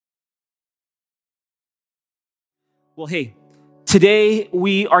Well, hey, today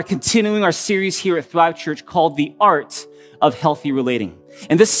we are continuing our series here at Thrive Church called The Art of Healthy Relating.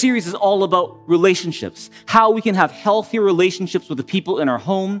 And this series is all about relationships, how we can have healthier relationships with the people in our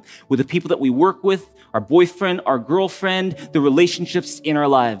home, with the people that we work with, our boyfriend, our girlfriend, the relationships in our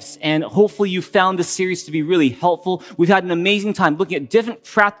lives. And hopefully you found this series to be really helpful. We've had an amazing time looking at different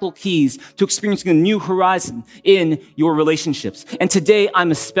practical keys to experiencing a new horizon in your relationships. And today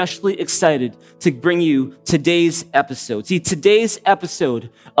I'm especially excited to bring you today's episode. See, today's episode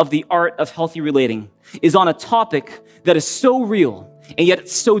of The Art of Healthy Relating is on a topic that is so real, and yet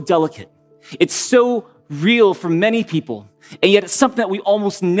it's so delicate. It's so real for many people, and yet it's something that we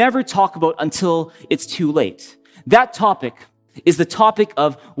almost never talk about until it's too late. That topic is the topic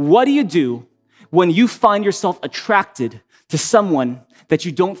of what do you do when you find yourself attracted to someone that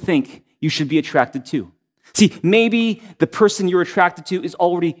you don't think you should be attracted to? See, maybe the person you're attracted to is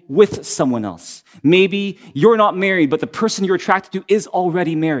already with someone else. Maybe you're not married, but the person you're attracted to is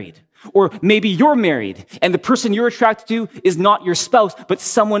already married. Or maybe you're married and the person you're attracted to is not your spouse, but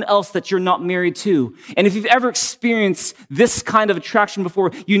someone else that you're not married to. And if you've ever experienced this kind of attraction before,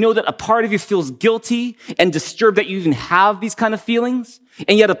 you know that a part of you feels guilty and disturbed that you even have these kind of feelings.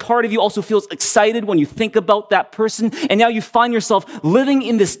 And yet a part of you also feels excited when you think about that person. And now you find yourself living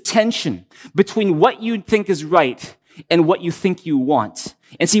in this tension between what you think is right and what you think you want.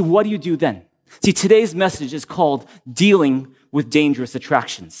 And see, what do you do then? See, today's message is called Dealing with Dangerous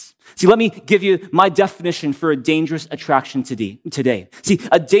Attractions. See, let me give you my definition for a dangerous attraction today. See,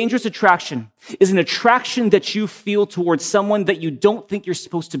 a dangerous attraction is an attraction that you feel towards someone that you don't think you're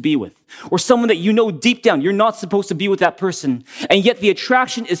supposed to be with, or someone that you know deep down you're not supposed to be with that person, and yet the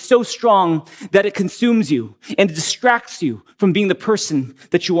attraction is so strong that it consumes you and it distracts you from being the person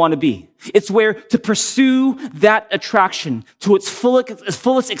that you want to be. It's where to pursue that attraction to its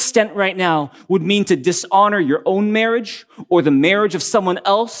fullest extent right now would mean to dishonor your own marriage or the marriage of someone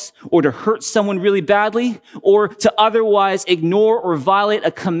else, or to hurt someone really badly, or to otherwise ignore or violate a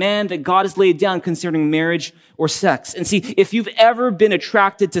command that God has laid down concerning marriage or sex. And see, if you've ever been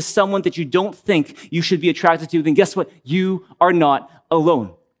attracted to someone that you don't think you should be attracted to, then guess what? You are not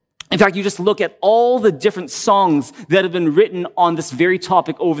alone. In fact, you just look at all the different songs that have been written on this very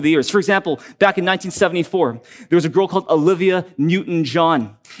topic over the years. For example, back in 1974, there was a girl called Olivia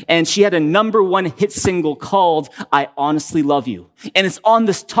Newton-John, and she had a #1 hit single called I Honestly Love You. And it's on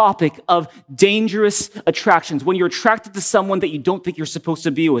this topic of dangerous attractions, when you're attracted to someone that you don't think you're supposed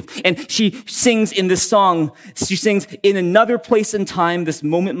to be with. And she sings in this song, she sings, in another place and time, this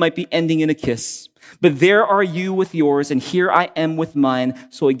moment might be ending in a kiss. But there are you with yours, and here I am with mine,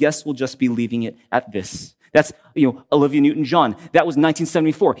 so I guess we'll just be leaving it at this. That's, Olivia Newton-John. That was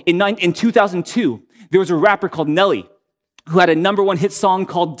 1974. In 2002, there was a rapper called Nelly who had a #1 hit song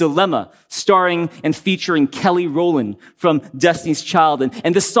called Dilemma, starring and featuring Kelly Rowland from Destiny's Child.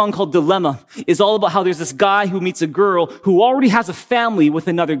 And this song called Dilemma is all about how there's this guy who meets a girl who already has a family with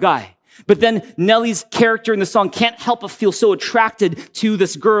another guy. But then Nelly's character in the song can't help but feel so attracted to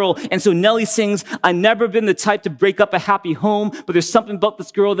this girl. And so Nelly sings, I've never been the type to break up a happy home, but there's something about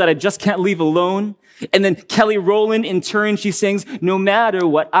this girl that I just can't leave alone. And then Kelly Rowland, in turn, she sings, no matter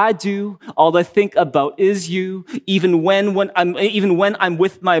what I do, all I think about is you. Even when I'm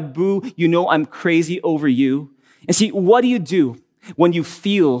with my boo, you know I'm crazy over you. And see, what do you do when you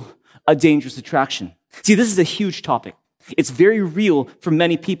feel a dangerous attraction? See, this is a huge topic. It's very real for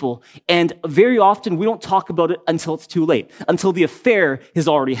many people, and very often we don't talk about it until it's too late, until the affair has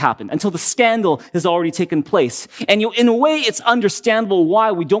already happened, until the scandal has already taken place. And in a way, it's understandable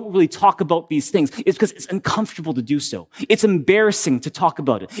why we don't really talk about these things. It's because it's uncomfortable to do so. It's embarrassing to talk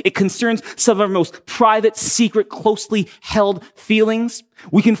about it. It concerns some of our most private, secret, closely held feelings.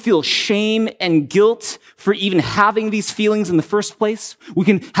 We can feel shame and guilt for even having these feelings in the first place. We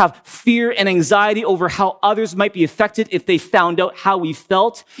can have fear and anxiety over how others might be affected if they found out how we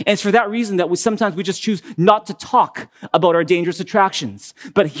felt. And it's for that reason that sometimes we just choose not to talk about our dangerous attractions.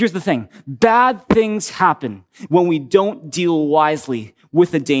 But here's the thing. Bad things happen when we don't deal wisely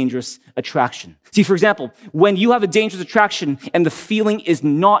with a dangerous attraction. See, for example, when you have a dangerous attraction and the feeling is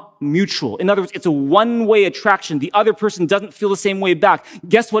not mutual, in other words, it's a one-way attraction, the other person doesn't feel the same way back,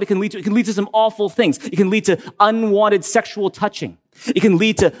 guess what it can lead to? It can lead to some awful things. It can lead to unwanted sexual touching. It can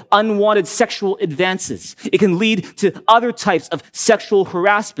lead to unwanted sexual advances. It can lead to other types of sexual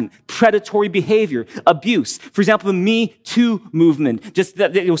harassment, predatory behavior, abuse. For example, the Me Too movement,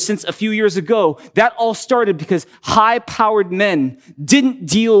 since a few years ago, that all started because high-powered men didn't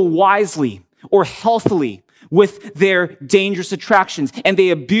deal wisely or healthily with their dangerous attractions, and they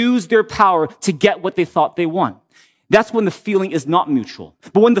abused their power to get what they thought they want. That's when the feeling is not mutual.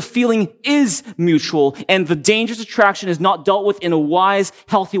 But when the feeling is mutual and the dangerous attraction is not dealt with in a wise,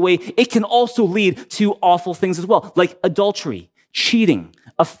 healthy way, it can also lead to awful things as well, like adultery, cheating,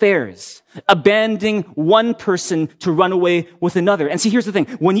 affairs, abandoning one person to run away with another. And see, here's the thing.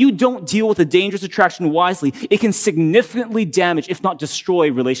 When you don't deal with a dangerous attraction wisely, it can significantly damage, if not destroy,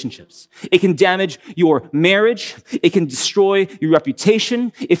 relationships. It can damage your marriage. It can destroy your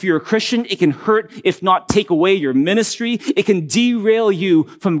reputation. If you're a Christian, it can hurt, if not take away your ministry. It can derail you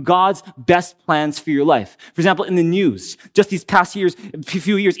from God's best plans for your life. For example, in the news, just these past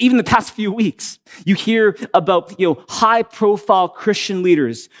few years, even the past few weeks, you hear about, high-profile Christian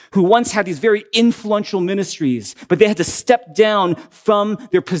leaders who once had these very influential ministries, but they had to step down from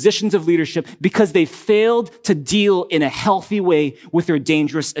their positions of leadership because they failed to deal in a healthy way with their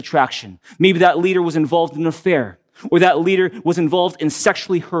dangerous attraction. Maybe that leader was involved in an affair, or that leader was involved in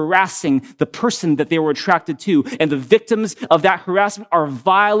sexually harassing the person that they were attracted to. And the victims of that harassment are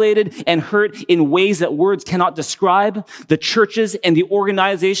violated and hurt in ways that words cannot describe. The churches and the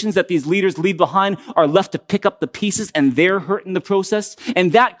organizations that these leaders leave behind are left to pick up the pieces, and they're hurt in the process.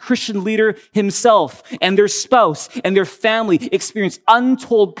 And that Christian leader himself and their spouse and their family experience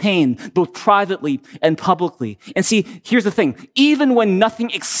untold pain, both privately and publicly. And see, here's the thing. Even when nothing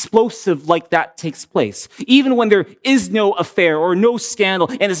explosive like that takes place, even when there is no affair or no scandal,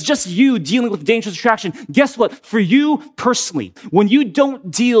 and it's just you dealing with dangerous attraction, guess what? For you personally, when you don't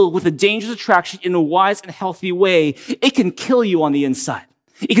deal with a dangerous attraction in a wise and healthy way, it can kill you on the inside.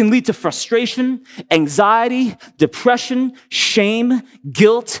 It can lead to frustration, anxiety, depression, shame,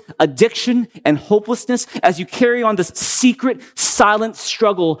 guilt, addiction, and hopelessness as you carry on this secret, silent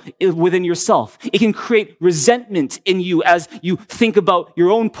struggle within yourself. It can create resentment in you as you think about your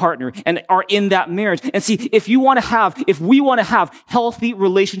own partner and are in that marriage. And see, if we want to have healthy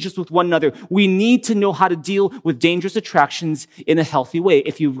relationships with one another, we need to know how to deal with dangerous attractions in a healthy way.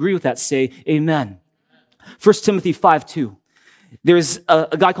 If you agree with that, say amen. 1 Timothy 5:2. There's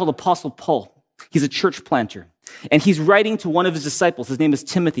a guy called Apostle Paul. He's a church planter. And he's writing to one of his disciples. His name is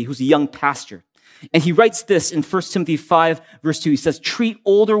Timothy, who's a young pastor. And he writes this in 1 Timothy 5, verse 2. He says, treat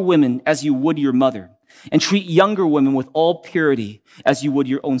older women as you would your mother, and treat younger women with all purity as you would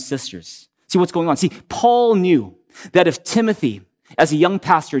your own sisters. See what's going on? See, Paul knew that if Timothy, as a young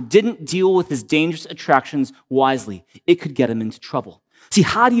pastor, didn't deal with his dangerous attractions wisely, it could get him into trouble. See,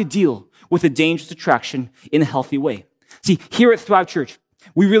 how do you deal with a dangerous attraction in a healthy way? See, here at Thrive Church,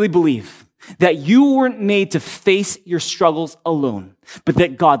 we really believe that you weren't made to face your struggles alone, but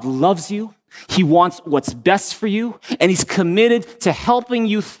that God loves you. He wants what's best for you, and he's committed to helping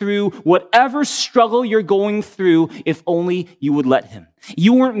you through whatever struggle you're going through, if only you would let him.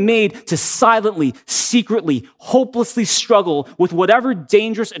 You weren't made to silently, secretly, hopelessly struggle with whatever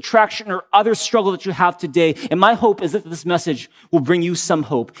dangerous attraction or other struggle that you have today. And my hope is that this message will bring you some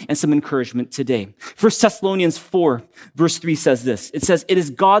hope and some encouragement today. 1 Thessalonians 4, verse 3 says this. It says, it is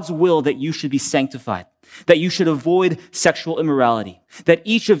God's will that you should be sanctified, that you should avoid sexual immorality, that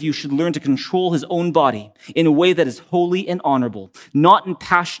each of you should learn to control his own body in a way that is holy and honorable, not in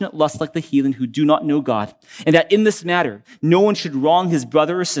passionate lust like the heathen who do not know God, and that in this matter, no one should wrong his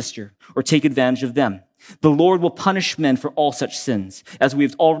brother or sister or take advantage of them. The Lord will punish men for all such sins, as we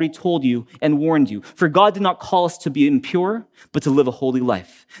have already told you and warned you. For God did not call us to be impure, but to live a holy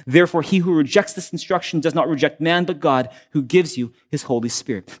life. Therefore, he who rejects this instruction does not reject man, but God, who gives you his Holy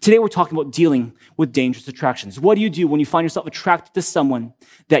Spirit. Today, we're talking about dealing with dangerous attractions. What do you do when you find yourself attracted to someone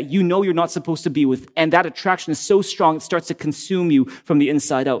that you know you're not supposed to be with, and that attraction is so strong it starts to consume you from the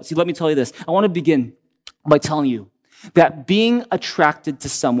inside out? See, let me tell you this. I want to begin by telling you that being attracted to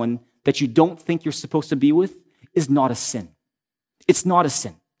someone that you don't think you're supposed to be with is not a sin. It's not a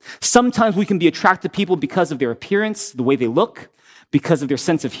sin. Sometimes we can be attracted to people because of their appearance, the way they look, because of their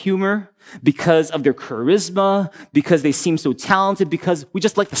sense of humor, because of their charisma, because they seem so talented, because we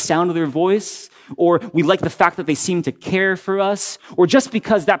just like the sound of their voice, or we like the fact that they seem to care for us, or just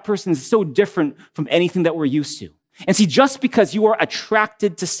because that person is so different from anything that we're used to. And see, just because you are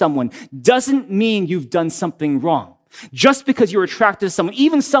attracted to someone doesn't mean you've done something wrong. Just because you're attracted to someone,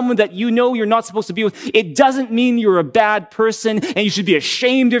 even someone that you know you're not supposed to be with, it doesn't mean you're a bad person and you should be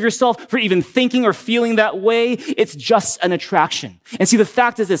ashamed of yourself for even thinking or feeling that way. It's just an attraction. And see, the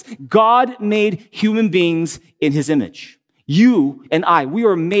fact is this, God made human beings in his image. You and I, we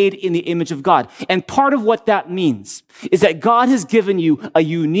are made in the image of God. And part of what that means is that God has given you a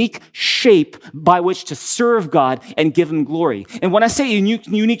unique shape by which to serve God and give him glory. And when I say a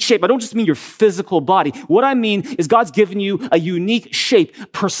unique shape, I don't just mean your physical body. What I mean is God's given you a unique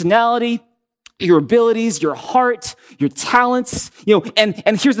shape, personality, your abilities, your heart, your talents,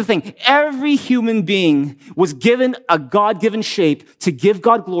 and here's the thing. Every human being was given a God-given shape to give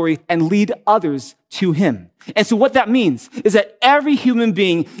God glory and lead others to him. And so what that means is that every human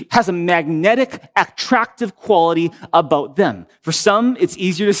being has a magnetic, attractive quality about them. For some, it's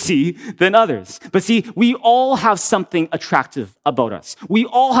easier to see than others. But see, we all have something attractive about us. We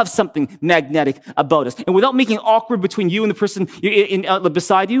all have something magnetic about us. And without making it awkward between you and the person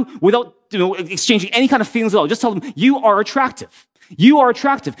beside you, without exchanging any kind of feelings at all, just tell them, you are attractive. You are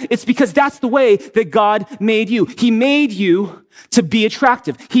attractive. It's because that's the way that God made you. He made you to be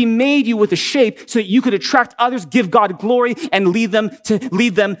attractive. He made you with a shape so that you could attract others, give God glory, and lead them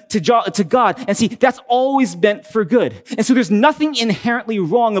to God. And see, that's always meant for good. And so there's nothing inherently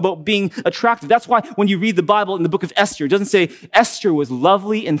wrong about being attractive. That's why when you read the Bible in the book of Esther, it doesn't say Esther was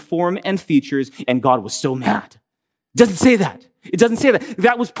lovely in form and features and God was so mad. It doesn't say that. It doesn't say that.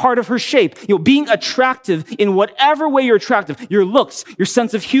 That was part of her shape. Being attractive in whatever way you're attractive, your looks, your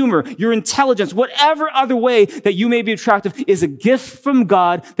sense of humor, your intelligence, whatever other way that you may be attractive is a gift from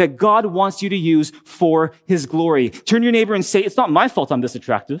God that God wants you to use for his glory. Turn to your neighbor and say, it's not my fault I'm this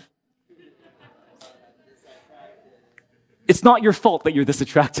attractive. It's not your fault that you're this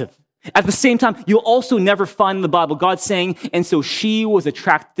attractive. At the same time, you'll also never find in the Bible God saying, and so she was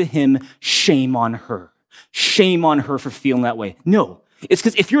attracted to him, shame on her. Shame on her for feeling that way. No, it's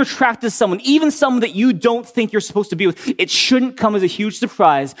because if you're attracted to someone, even someone that you don't think you're supposed to be with, it shouldn't come as a huge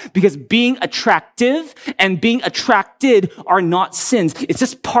surprise because being attractive and being attracted are not sins. It's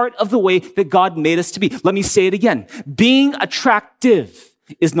just part of the way that God made us to be. Let me say it again. Being attractive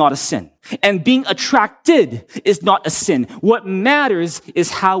is not a sin. And being attracted is not a sin. What matters is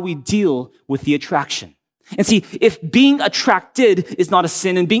how we deal with the attraction. And see, if being attracted is not a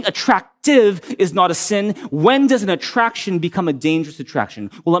sin and being attractive is not a sin, when does an attraction become a dangerous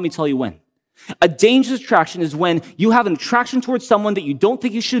attraction? Well, let me tell you when. A dangerous attraction is when you have an attraction towards someone that you don't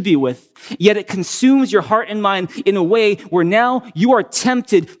think you should be with, yet it consumes your heart and mind in a way where now you are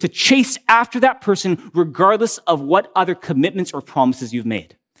tempted to chase after that person regardless of what other commitments or promises you've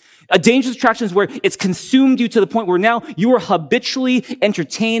made. A dangerous attraction is where it's consumed you to the point where now you are habitually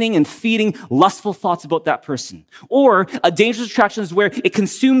entertaining and feeding lustful thoughts about that person. Or a dangerous attraction is where it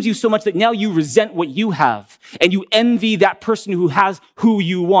consumes you so much that now you resent what you have and you envy that person who has who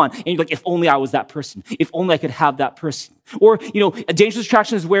you want. And you're like, if only I was that person. If only I could have that person. Or, a dangerous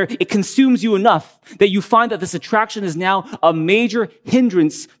attraction is where it consumes you enough that you find that this attraction is now a major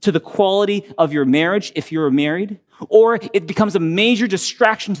hindrance to the quality of your marriage if you're married. Or it becomes a major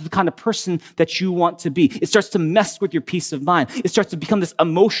distraction to the kind of person that you want to be. It starts to mess with your peace of mind. It starts to become this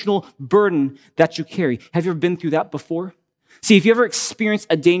emotional burden that you carry. Have you ever been through that before? See, if you ever experienced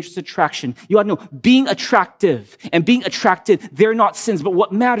a dangerous attraction, you ought to know being attractive and being attracted, they're not sins, but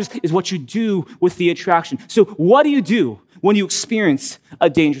what matters is what you do with the attraction. So what do you do when you experience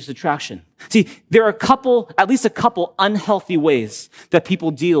a dangerous attraction? See, there are at least a couple unhealthy ways that people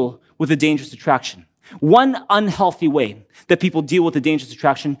deal with a dangerous attraction. One unhealthy way that people deal with a dangerous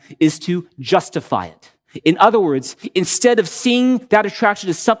attraction is to justify it. In other words, instead of seeing that attraction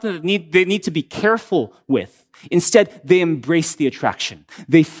as something that they need to be careful with, instead, they embrace the attraction.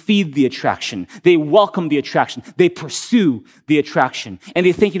 They feed the attraction. They welcome the attraction. They pursue the attraction. And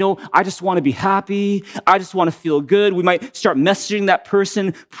they think, I just want to be happy. I just want to feel good. We might start messaging that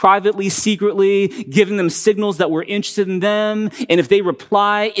person privately, secretly, giving them signals that we're interested in them. And if they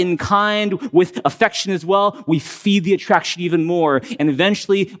reply in kind with affection as well, we feed the attraction even more. And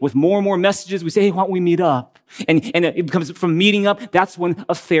eventually, with more and more messages, we say, hey, why don't we meet up? And it becomes from meeting up, that's when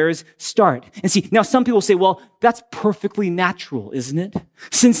affairs start. And see, now some people say, well, that's perfectly natural, isn't it?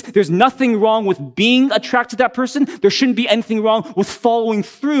 Since there's nothing wrong with being attracted to that person, there shouldn't be anything wrong with following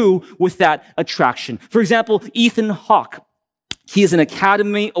through with that attraction. For example, Ethan Hawke. He is an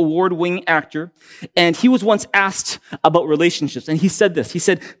Academy Award-winning actor, and he was once asked about relationships, and he said this. He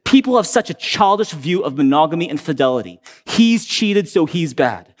said, people have such a childish view of monogamy and fidelity. He's cheated, so he's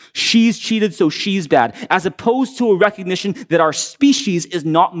bad. She's cheated, so she's bad, as opposed to a recognition that our species is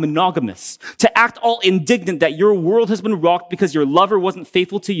not monogamous. To act all indignant that your world has been rocked because your lover wasn't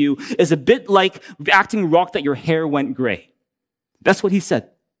faithful to you is a bit like acting rocked that your hair went gray. That's what he said.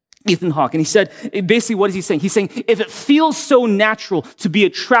 Ethan Hawke. And he said, basically, what is he saying? He's saying, if it feels so natural to be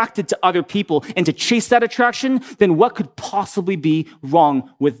attracted to other people and to chase that attraction, then what could possibly be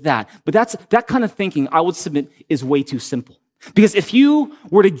wrong with that? But that kind of thinking, I would submit, is way too simple. Because if you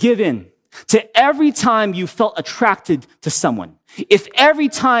were to give in to every time you felt attracted to someone, if every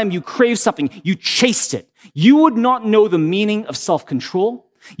time you craved something, you chased it, you would not know the meaning of self-control.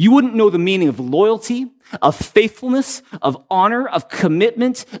 You wouldn't know the meaning of loyalty, of faithfulness, of honor, of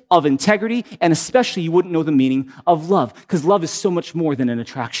commitment, of integrity, and especially you wouldn't know the meaning of love, because love is so much more than an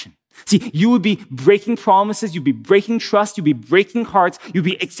attraction. See, you would be breaking promises, you'd be breaking trust, you'd be breaking hearts, you'd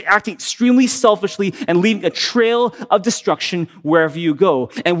be acting extremely selfishly and leaving a trail of destruction wherever you go.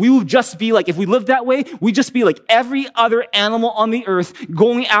 And we would just be like, if we lived that way, we'd just be like every other animal on the earth,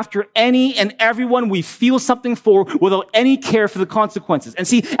 going after any and everyone we feel something for without any care for the consequences. And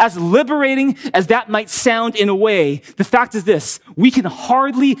see, as liberating as that might sound in a way, the fact is this: we can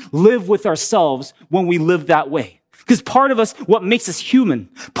hardly live with ourselves when we live that way. Because part of us, what makes us human,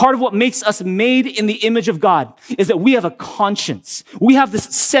 part of what makes us made in the image of God, is that we have a conscience. We have this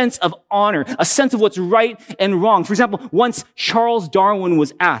sense of honor, a sense of what's right and wrong. For example, once Charles Darwin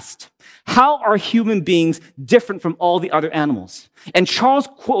was asked, how are human beings different from all the other animals? And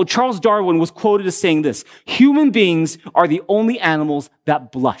Charles Darwin was quoted as saying this: human beings are the only animals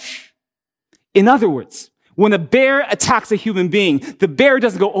that blush. In other words, when a bear attacks a human being, the bear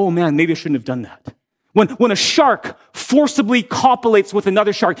doesn't go, oh man, maybe I shouldn't have done that. When a shark forcibly copulates with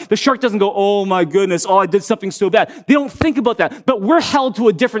another shark, the shark doesn't go, oh my goodness, oh, I did something so bad. They don't think about that. But we're held to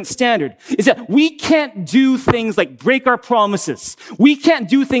a different standard. Is that we can't do things like break our promises. We can't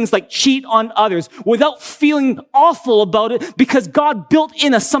do things like cheat on others without feeling awful about it, because God built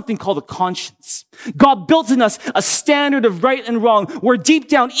in us something called a conscience. God built in us a standard of right and wrong where deep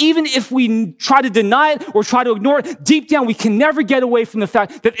down, even if we try to deny it or try to ignore it, deep down we can never get away from the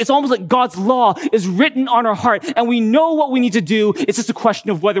fact that it's almost like God's law is written on our heart and we know what we need to do. It's just a question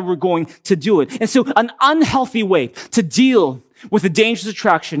of whether we're going to do it. And so an unhealthy way to deal with a dangerous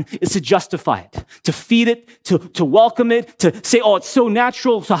attraction is to justify it, to feed it, to welcome it, to say, oh, it's so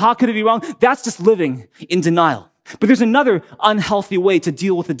natural, so how could it be wrong? That's just living in denial. But there's another unhealthy way to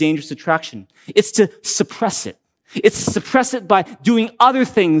deal with a dangerous attraction. It's to suppress it. It's to suppress it by doing other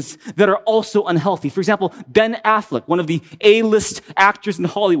things that are also unhealthy. For example, Ben Affleck, one of the A-list actors in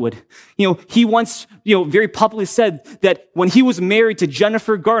Hollywood, he once, very publicly said that when he was married to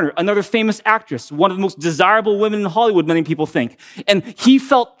Jennifer Garner, another famous actress, one of the most desirable women in Hollywood, many people think, and he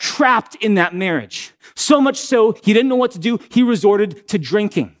felt trapped in that marriage. So much so, he didn't know what to do. He resorted to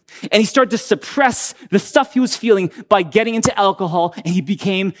drinking. And he started to suppress the stuff he was feeling by getting into alcohol, and he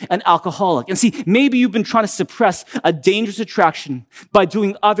became an alcoholic. And see, maybe you've been trying to suppress a dangerous attraction by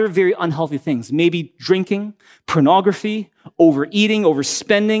doing other very unhealthy things. Maybe drinking, pornography, overeating,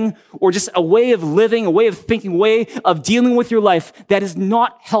 overspending, or just a way of living, a way of thinking, a way of dealing with your life that is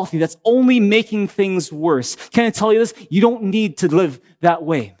not healthy, that's only making things worse. Can I tell you this? You don't need to live that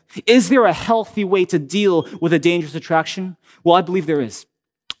way. Is there a healthy way to deal with a dangerous attraction? Well, I believe there is.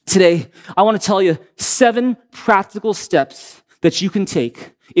 Today, I want to tell you 7 practical steps that you can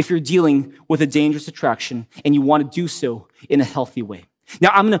take if you're dealing with a dangerous attraction and you want to do so in a healthy way. Now,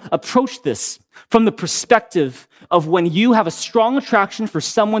 I'm going to approach this from the perspective of when you have a strong attraction for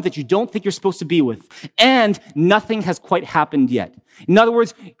someone that you don't think you're supposed to be with, and nothing has quite happened yet. In other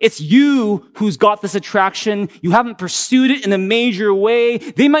words, it's you who's got this attraction. You haven't pursued it in a major way.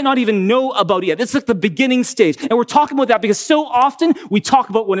 They might not even know about it yet. It's like the beginning stage. And we're talking about that because so often we talk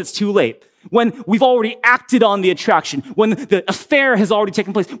about when it's too late, when we've already acted on the attraction, when the affair has already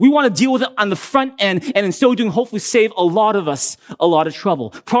taken place. We want to deal with it on the front end, and in so doing, hopefully save a lot of us a lot of trouble.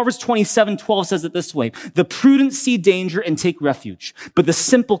 Proverbs 27:12 says it this way: the prudent see danger and take refuge, but the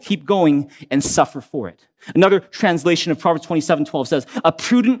simple keep going and suffer for it. Another translation of Proverbs 27:12 says, a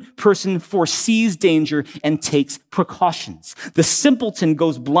prudent person foresees danger and takes precautions. The simpleton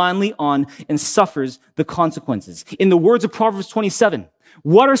goes blindly on and suffers the consequences. In the words of Proverbs 27,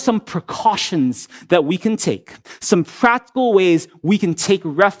 what are some precautions that we can take? Some practical ways we can take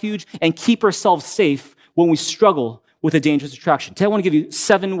refuge and keep ourselves safe when we struggle with a dangerous attraction. Today I want to give you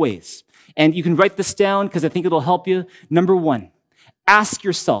 7 ways. And you can write this down because I think it'll help you. Number 1, ask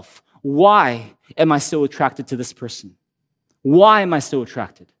yourself, why am I so attracted to this person? Why am I so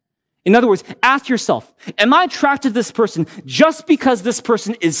attracted? In other words, ask yourself, am I attracted to this person just because this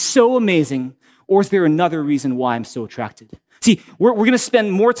person is so amazing, or is there another reason why I'm so attracted? See, we're going to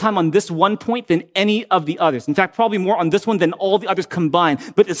spend more time on this one point than any of the others. In fact, probably more on this one than all the others combined.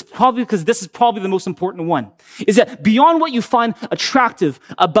 But it's probably because this is probably the most important one. Is that beyond what you find attractive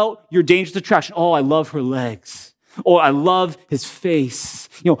about your dangerous attraction, oh, I love her legs. Oh, I love his face.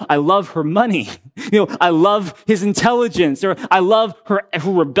 I love her money. I love his intelligence. Or I love her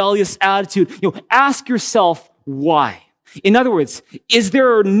rebellious attitude. Ask yourself why. In other words, is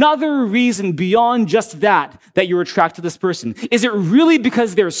there another reason beyond just that you're attracted to this person? Is it really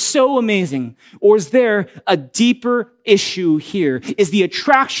because they're so amazing? Or is there a deeper issue here? Is the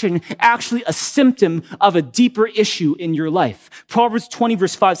attraction actually a symptom of a deeper issue in your life? Proverbs 20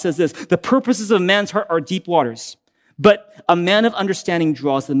 verse 5 says this, "The purposes of a man's heart are deep waters, but a man of understanding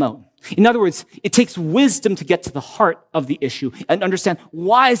draws them out." In other words, it takes wisdom to get to the heart of the issue and understand,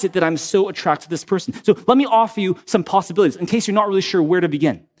 why is it that I'm so attracted to this person? So let me offer you some possibilities in case you're not really sure where to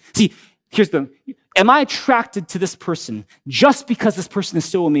begin. See, am I attracted to this person just because this person is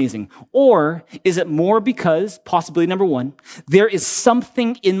so amazing? Or is it more because, possibility number one, there is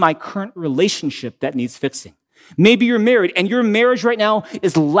something in my current relationship that needs fixing? Maybe you're married and your marriage right now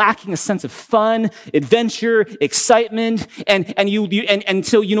is lacking a sense of fun, adventure, excitement. And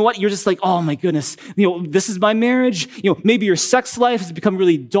so, you know what? You're just like, oh my goodness, this is my marriage. Maybe your sex life has become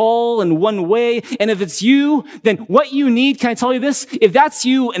really dull and one way. And if it's you, then what you need, can I tell you this? If that's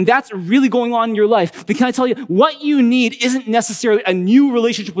you and that's really going on in your life, then can I tell you what you need isn't necessarily a new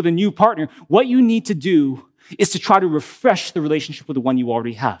relationship with a new partner. What you need to do is to try to refresh the relationship with the one you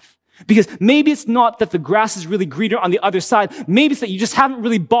already have. Because maybe it's not that the grass is really greener on the other side. Maybe it's that you just haven't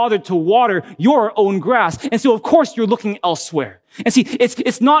really bothered to water your own grass. And so, of course, you're looking elsewhere. And see,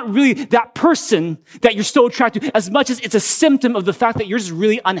 it's not really that person that you're so attracted to as much as it's a symptom of the fact that you're just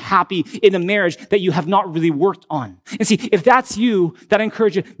really unhappy in a marriage that you have not really worked on. And see, if that's you, that I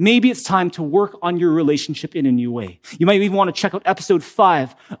encourage you, maybe it's time to work on your relationship in a new way. You might even want to check out episode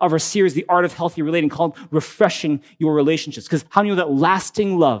 5 of our series, The Art of Healthy Relating, called Refreshing Your Relationships. Because how do you know that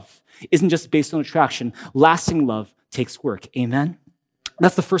lasting love isn't just based on attraction? Lasting love takes work. Amen?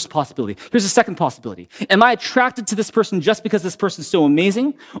 That's the first possibility. Here's the second possibility. Am I attracted to this person just because this person is so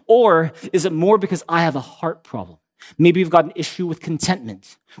amazing? Or is it more because I have a heart problem? Maybe you've got an issue with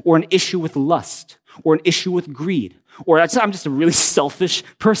contentment, or an issue with lust, or an issue with greed, or I'm just a really selfish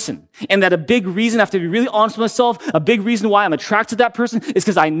person. And that a big reason, I have to be really honest with myself, a big reason why I'm attracted to that person is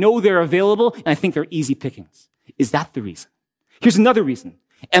because I know they're available and I think they're easy pickings. Is that the reason? Here's another reason.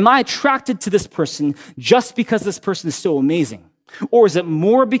 Am I attracted to this person just because this person is so amazing? Or is it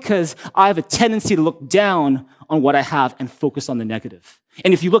more because I have a tendency to look down on what I have and focus on the negative?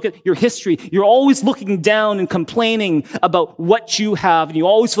 And if you look at your history, you're always looking down and complaining about what you have, and you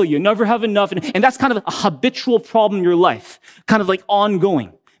always feel you never have enough. And that's kind of a habitual problem in your life, kind of like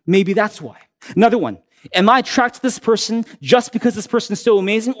ongoing. Maybe that's why. Another one. Am I attracted to this person just because this person is so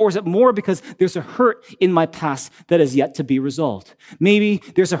amazing? Or is it more because there's a hurt in my past that is yet to be resolved? Maybe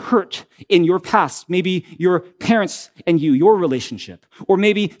there's a hurt in your past. Maybe your parents and you, your relationship. Or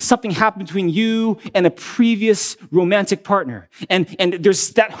maybe something happened between you and a previous romantic partner. And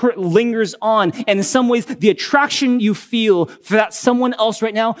there's that hurt lingers on. And in some ways, the attraction you feel for that someone else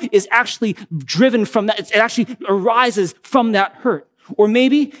right now is actually driven from that. It actually arises from that hurt. Or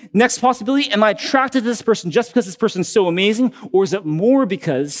maybe, next possibility, am I attracted to this person just because this person is so amazing? Or is it more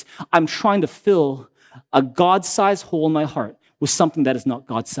because I'm trying to fill a God-sized hole in my heart with something that is not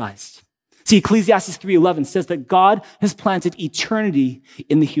God-sized? See, Ecclesiastes 3:11 says that God has planted eternity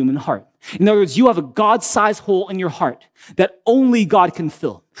in the human heart. In other words, you have a God-sized hole in your heart that only God can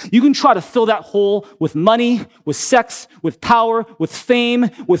fill. You can try to fill that hole with money, with sex, with power, with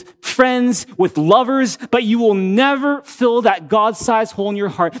fame, with friends, with lovers, but you will never fill that God-sized hole in your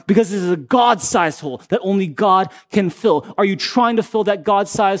heart because it is a God-sized hole that only God can fill. Are you trying to fill that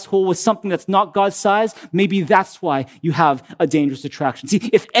God-sized hole with something that's not God-sized? Maybe that's why you have a dangerous attraction. See,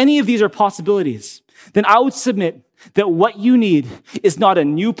 if any of these are possibilities, then I would submit that what you need is not a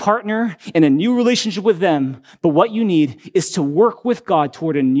new partner and a new relationship with them, but what you need is to work with God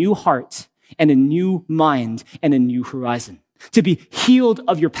toward a new heart and a new mind and a new horizon. To be healed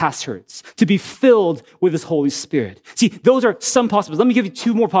of your past hurts, to be filled with His Holy Spirit. See, those are some possibilities. Let me give you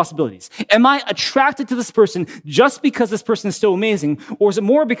 2 more possibilities. Am I attracted to this person just because this person is so amazing, or is it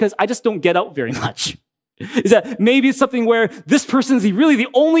more because I just don't get out very much? Is that maybe it's something where this person is really the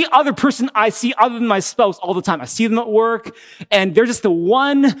only other person I see other than my spouse all the time. I see them at work, and they're just the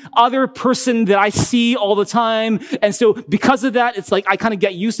one other person that I see all the time. And so because of that, it's like I kind of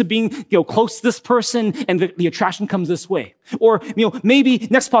get used to being, close to this person, and the attraction comes this way. Or, maybe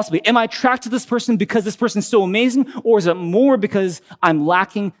next possibly, am I attracted to this person because this person is so amazing, or is it more because I'm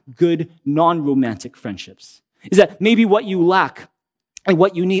lacking good non-romantic friendships? Is that maybe what you lack And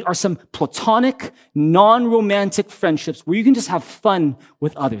what you need are some platonic, non-romantic friendships where you can just have fun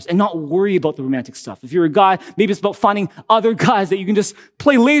with others and not worry about the romantic stuff. If you're a guy, maybe it's about finding other guys that you can just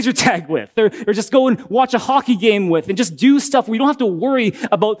play laser tag with or just go and watch a hockey game with and just do stuff where you don't have to worry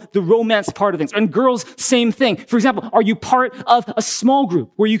about the romance part of things. And girls, same thing. For example, are you part of a small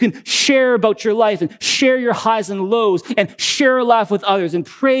group where you can share about your life and share your highs and lows and share a laugh with others and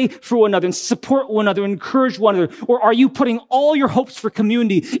pray for one another and support one another and encourage one another? Or are you putting all your hopes for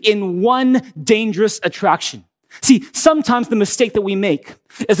community in one dangerous attraction? See, sometimes the mistake that we make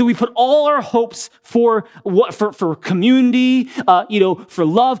is that we put all our hopes for community, for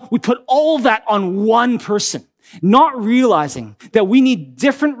love. We put all that on one person, not realizing that we need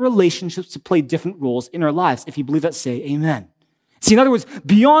different relationships to play different roles in our lives. If you believe that, say amen. See, in other words,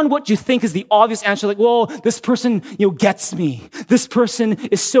 beyond what you think is the obvious answer, like, well, this person, gets me. This person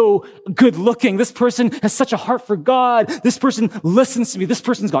is so good looking. This person has such a heart for God. This person listens to me. This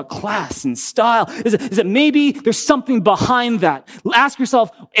person's got class and style. Is it maybe there's something behind that? Ask yourself,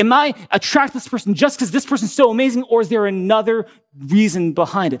 am I attracted to this person just because this person's so amazing, or is there another reason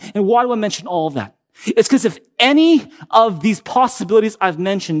behind it? And why do I mention all of that? It's because if any of these possibilities I've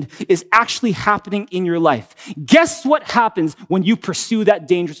mentioned is actually happening in your life, guess what happens when you pursue that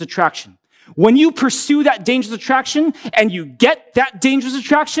dangerous attraction? When you pursue that dangerous attraction and you get that dangerous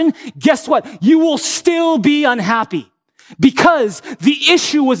attraction, guess what? You will still be unhappy. Because the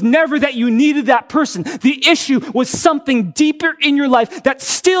issue was never that you needed that person. The issue was something deeper in your life that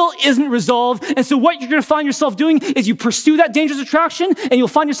still isn't resolved. And so what you're going to find yourself doing is you pursue that dangerous attraction and you'll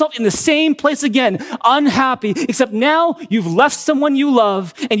find yourself in the same place again, unhappy, except now you've left someone you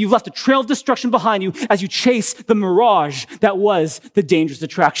love and you've left a trail of destruction behind you as you chase the mirage that was the dangerous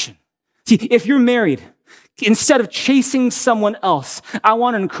attraction. See, if you're married, instead of chasing someone else, I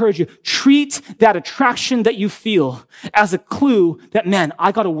want to encourage you, treat that attraction that you feel as a clue that, man,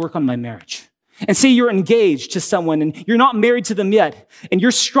 I got to work on my marriage. And say you're engaged to someone and you're not married to them yet, and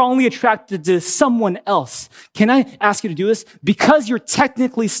you're strongly attracted to someone else. Can I ask you to do this? Because you're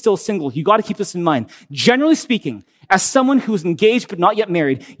technically still single, you got to keep this in mind. Generally speaking, as someone who is engaged but not yet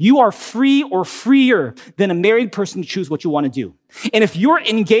married, you are free or freer than a married person to choose what you want to do. And if you're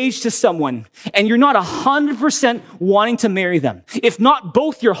engaged to someone and you're not 100% wanting to marry them, if not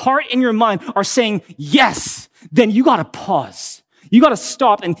both your heart and your mind are saying yes, then you got to pause. You got to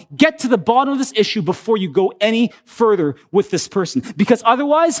stop and get to the bottom of this issue before you go any further with this person. Because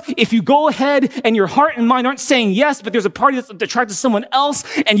otherwise, if you go ahead and your heart and mind aren't saying yes, but there's a party that's attracted to someone else,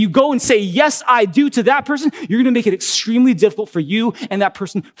 and you go and say, yes, I do to that person, you're going to make it extremely difficult for you and that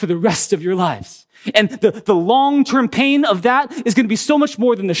person for the rest of your lives. And the long-term pain of that is going to be so much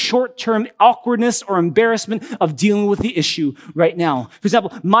more than the short-term awkwardness or embarrassment of dealing with the issue right now. For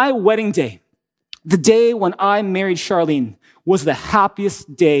example, my wedding day, the day when I married Charlene, was the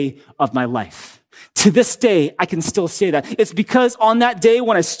happiest day of my life. To this day, I can still say that. It's because on that day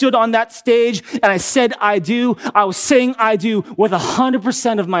when I stood on that stage and I said I do, I was saying I do with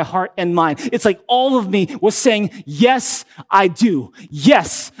 100% of my heart and mind. It's like all of me was saying, yes, I do.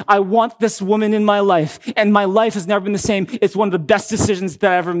 Yes, I want this woman in my life. And my life has never been the same. It's one of the best decisions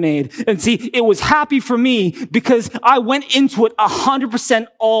that I ever made. And see, it was happy for me because I went into it 100%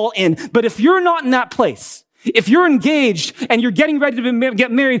 all in. But if you're not in that place, if you're engaged and you're getting ready to get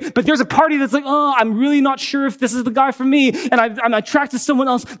married, but there's a party that's like, oh, I'm really not sure if this is the guy for me, and I'm attracted to someone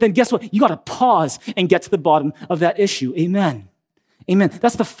else, then guess what? You got to pause and get to the bottom of that issue. Amen. Amen.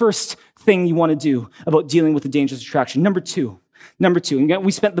 That's the first thing you want to do about dealing with the dangerous attraction. Number two, and again,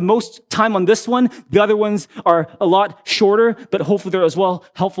 we spent the most time on this one. The other ones are a lot shorter, but hopefully they're as well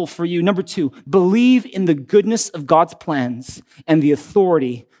helpful for you. Number two, believe in the goodness of God's plans and the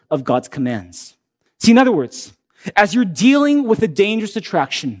authority of God's commands. See, in other words, as you're dealing with a dangerous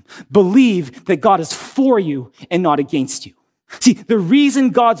attraction, believe that God is for you and not against you. See, the reason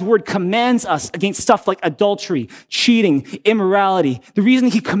God's word commands us against stuff like adultery, cheating, immorality, the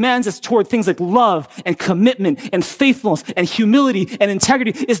reason he commands us toward things like love and commitment and faithfulness and humility and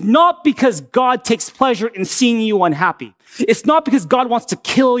integrity is not because God takes pleasure in seeing you unhappy. It's not because God wants to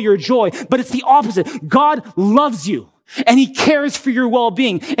kill your joy, but it's the opposite. God loves you. And he cares for your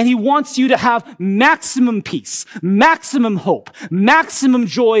well-being, and he wants you to have maximum peace, maximum hope, maximum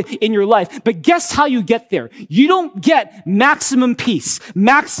joy in your life. But guess how you get there? You don't get maximum peace,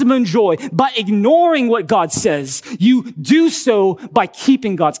 maximum joy by ignoring what God says. You do so by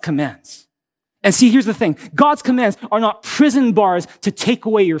keeping God's commands. And see, here's the thing. God's commands are not prison bars to take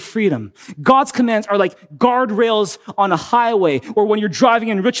away your freedom. God's commands are like guardrails on a highway, or when you're driving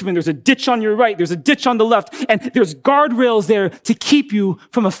in Richmond, there's a ditch on your right, there's a ditch on the left, and there's guardrails there to keep you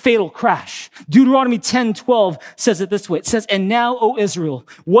from a fatal crash. Deuteronomy 10:12 says it this way. It says, "And now, O Israel,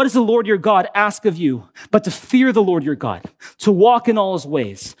 what does the Lord your God ask of you but to fear the Lord your God, to walk in all his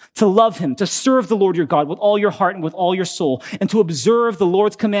ways, to love him, to serve the Lord your God with all your heart and with all your soul, and to observe the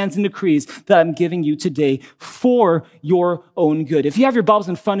Lord's commands and decrees that I'm giving you today for your own good." If you have your Bibles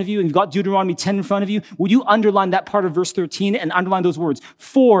in front of you and you've got Deuteronomy 10 in front of you, would you underline that part of verse 13 and underline those words,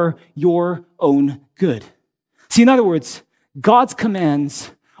 for your own good? See, in other words, God's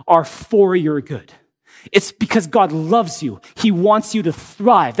commands are for your good. It's because God loves you. He wants you to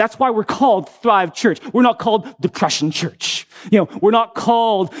thrive. That's why we're called Thrive Church. We're not called Depression Church. We're not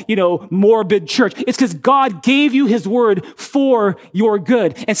called, morbid church. It's because God gave you his word for your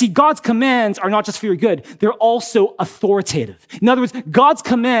good. And see, God's commands are not just for your good. They're also authoritative. In other words, God's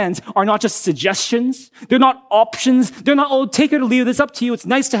commands are not just suggestions. They're not options. They're not, oh, take it or leave it. It's up to you. It's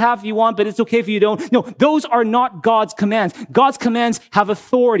nice to have if you want, but it's okay if you don't. No, those are not God's commands. God's commands have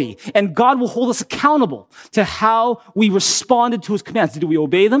authority, and God will hold us accountable to how we responded to his commands. Did we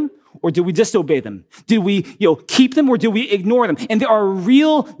obey them? Or did we disobey them? Did we, keep them, or did we ignore them? And there are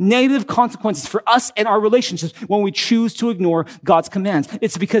real negative consequences for us and our relationships when we choose to ignore God's commands.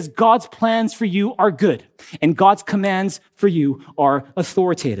 It's because God's plans for you are good, and God's commands for you are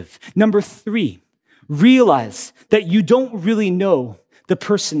authoritative. Number 3, realize that you don't really know the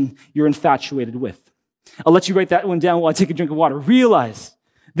person you're infatuated with. I'll let you write that one down while I take a drink of water. Realize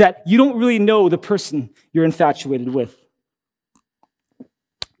that you don't really know the person you're infatuated with.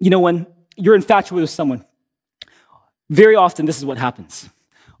 When you're infatuated with someone, very often this is what happens.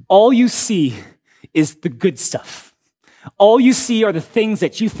 All you see is the good stuff. All you see are the things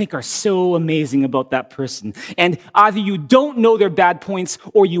that you think are so amazing about that person. And either you don't know their bad points,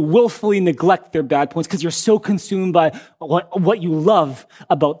 or you willfully neglect their bad points because you're so consumed by what you love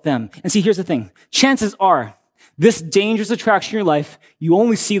about them. And see, here's the thing. Chances are, this dangerous attraction in your life, you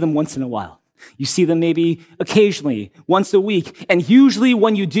only see them once in a while. You see them maybe occasionally, once a week. And usually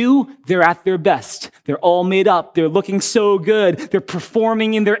when you do, they're at their best. They're all made up. They're looking so good. They're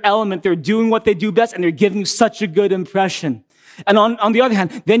performing in their element. They're doing what they do best, and they're giving you such a good impression. And on the other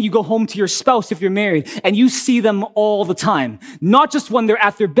hand, then you go home to your spouse if you're married, and you see them all the time. Not just when they're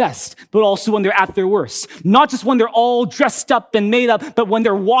at their best, but also when they're at their worst. Not just when they're all dressed up and made up, but when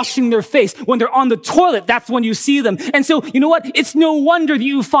they're washing their face, when they're on the toilet, that's when you see them. And so, you know what? It's no wonder that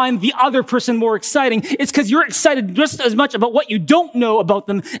you find the other person more exciting. It's because you're excited just as much about what you don't know about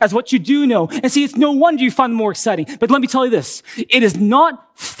them as what you do know. And see, it's no wonder you find them more exciting. But let me tell you this. It is not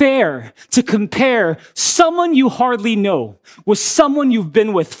fair to compare someone you hardly know with someone you've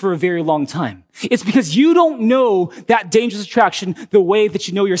been with for a very long time. It's because you don't know that dangerous attraction the way that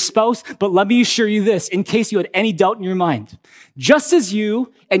you know your spouse. But let me assure you this, in case you had any doubt in your mind. Just as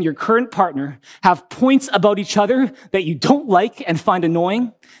you and your current partner have points about each other that you don't like and find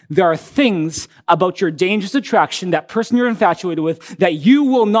annoying, there are things about your dangerous attraction, that person you're infatuated with, that you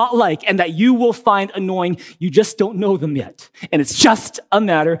will not like and that you will find annoying. You just don't know them yet. And it's just a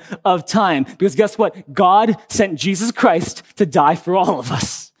matter of time. Because guess what? God sent Jesus Christ to die for all of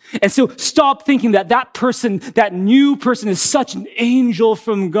us. And so stop thinking that person, that new person, is such an angel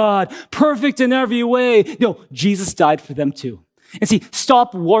from God, perfect in every way. No, Jesus died for them too. And see,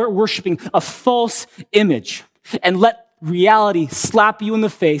 stop worshiping a false image and let reality slap you in the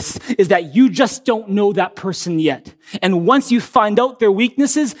face, is that you just don't know that person yet. And once you find out their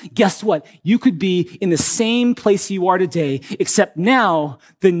weaknesses, guess what? You could be in the same place you are today, except now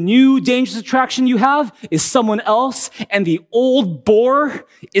the new dangerous attraction you have is someone else, and the old bore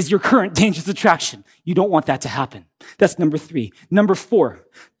is your current dangerous attraction. You don't want that to happen. That's number 3. Number 4,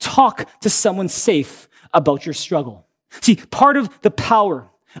 talk to someone safe about your struggle. See, part of the power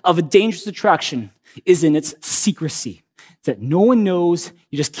of a dangerous attraction is in its secrecy. That no one knows,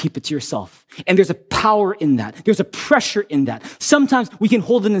 you just keep it to yourself. And there's a power in that. There's a pressure in that. Sometimes we can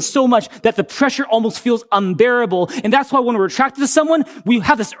hold it in so much that the pressure almost feels unbearable. And that's why when we're attracted to someone, we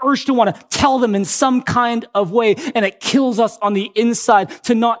have this urge to want to tell them in some kind of way. And it kills us on the inside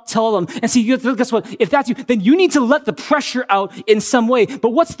to not tell them. And see, guess what? If that's you, then you need to let the pressure out in some way. But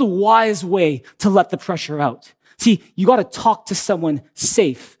what's the wise way to let the pressure out? See, you got to talk to someone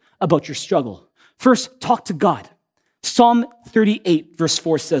safe about your struggle. First, talk to God. Psalm 38 verse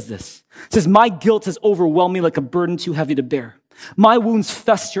 4 says this. It says, "My guilt has overwhelmed me like a burden too heavy to bear. My wounds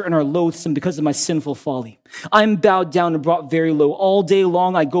fester and are loathsome because of my sinful folly. I am bowed down and brought very low. All day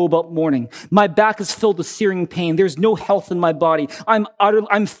long I go about mourning. My back is filled with searing pain. There's no health in my body.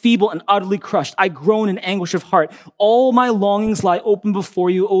 I'm feeble and utterly crushed. I groan in anguish of heart. All my longings lie open before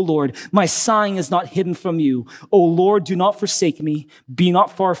you, O Lord. My sighing is not hidden from you. O Lord, do not forsake me. Be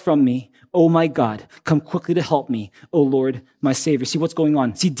not far from me. Oh my God, come quickly to help me, oh Lord, my Savior. See what's going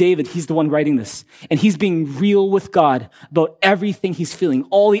on. See, David, he's the one writing this, and he's being real with God about everything he's feeling,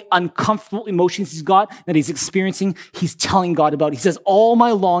 all the uncomfortable emotions he's got that he's experiencing, he's telling God about. He says, all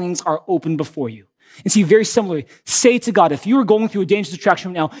my longings are open before you. And see, very similarly, say to God, if you are going through a dangerous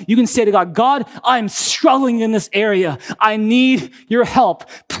attraction right now, you can say to God, God, I'm struggling in this area. I need your help.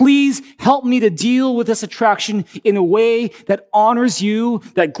 Please help me to deal with this attraction in a way that honors you,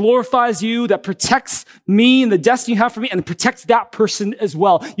 that glorifies you, that protects me and the destiny you have for me, and protects that person as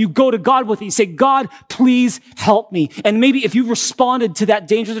well. You go to God with it. You say, God, please help me. And maybe if you've responded to that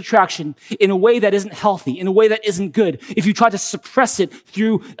dangerous attraction in a way that isn't healthy, in a way that isn't good, if you tried to suppress it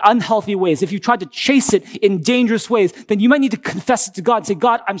through unhealthy ways, if you tried to chase it in dangerous ways, then you might need to confess it to God and say,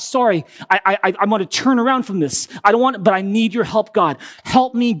 God, I'm sorry. I want to turn around from this. I don't want it, but I need your help, God.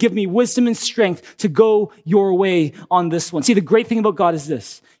 Help me, give me wisdom and strength to go your way on this one. See, the great thing about God is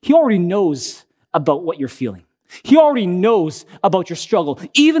this. He already knows about what you're feeling. He already knows about your struggle,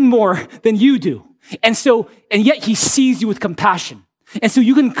 even more than you do. And yet he sees you with compassion. And so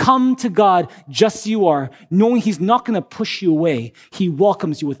you can come to God just as you are, knowing he's not going to push you away. He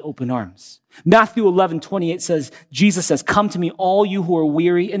welcomes you with open arms. Matthew 11:28 says, Jesus says, come to me, all you who are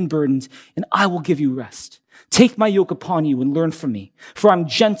weary and burdened, and I will give you rest. Take my yoke upon you and learn from me, for I'm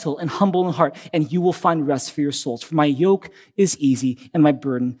gentle and humble in heart, and you will find rest for your souls. For my yoke is easy and my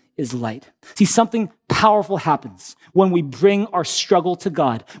burden is light. See, something powerful happens when we bring our struggle to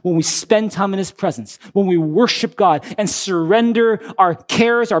God, when we spend time in his presence, when we worship God and surrender our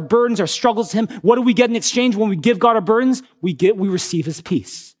cares, our burdens, our struggles to him. What do we get in exchange when we give God our burdens? We receive his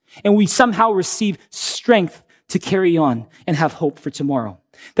peace. And we somehow receive strength to carry on and have hope for tomorrow.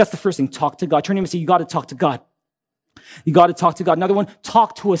 That's the first thing. Talk to God. Turn to him and say, you got to talk to God. You got to talk to God. Another one,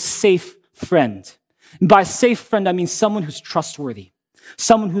 talk to a safe friend. And by safe friend, I mean someone who's trustworthy,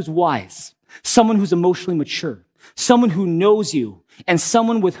 someone who's wise, someone who's emotionally mature, someone who knows you, and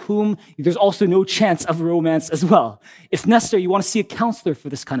someone with whom there's also no chance of romance as well. If necessary, you want to see a counselor for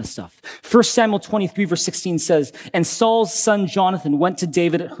this kind of stuff. 1 Samuel 23 verse 16 says, and Saul's son Jonathan went to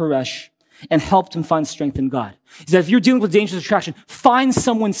David at Horesh and helped him find strength in God. He said, if you're dealing with dangerous attraction, find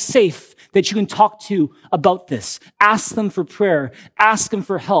someone safe that you can talk to about this. Ask them for prayer. Ask them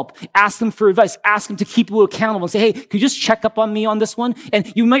for help. Ask them for advice. Ask them to keep you accountable and say, hey, could you just check up on me on this one? And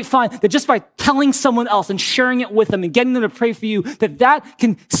you might find that just by telling someone else and sharing it with them and getting them to pray for you, that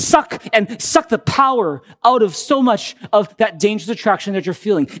can suck the power out of so much of that dangerous attraction that you're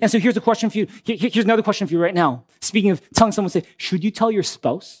feeling. And so here's a question for you. Here's another question for you right now. Speaking of telling someone, say, should you tell your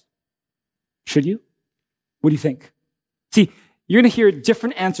spouse? Should you? What do you think? See, you're going to hear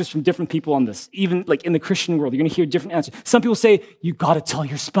different answers from different people on this. Even like in the Christian world, you're going to hear different answers. Some people say, you got to tell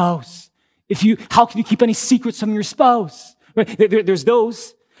your spouse. How can you keep any secrets from your spouse? Right? There's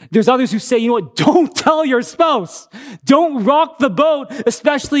those. There's others who say, you know what, don't tell your spouse. Don't rock the boat,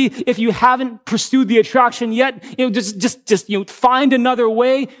 especially if you haven't pursued the attraction yet. Just find another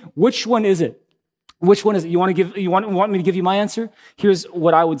way. Which one is it? Which one is it? You want me to give you my answer? Here's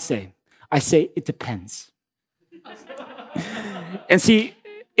what I would say. I say, it depends. And see,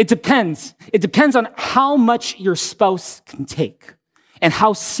 it depends. It depends on how much your spouse can take and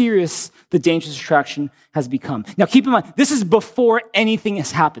how serious the dangerous attraction has become. Now, keep in mind, this is before anything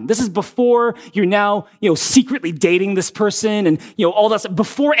has happened. This is before you're now, secretly dating this person and, all that stuff.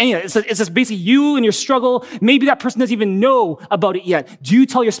 Before any of that, it's just basically you and your struggle. Maybe that person doesn't even know about it yet. Do you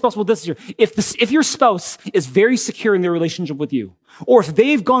tell your spouse, well, this is if your spouse is very secure in their relationship with you, or if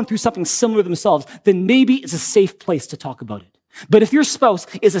they've gone through something similar themselves, then maybe it's a safe place to talk about it. But if your spouse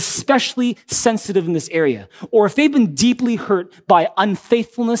is especially sensitive in this area, or if they've been deeply hurt by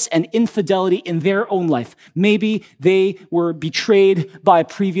unfaithfulness and infidelity in their own life, maybe they were betrayed by a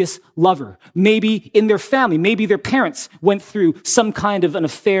previous lover, maybe in their family, maybe their parents went through some kind of an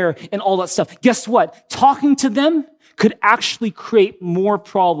affair and all that stuff. Guess what? Talking to them could actually create more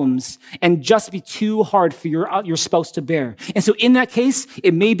problems and just be too hard for your spouse to bear. And so in that case,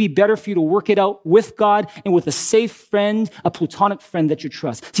 it may be better for you to work it out with God and with a safe friend, a platonic friend that you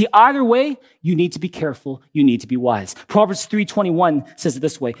trust. See, either way, you need to be careful. You need to be wise. Proverbs 3:21 says it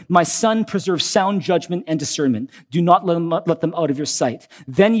this way, my son, preserve sound judgment and discernment. Do not let them out of your sight.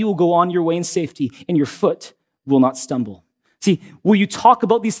 Then you will go on your way in safety and your foot will not stumble. See, will you talk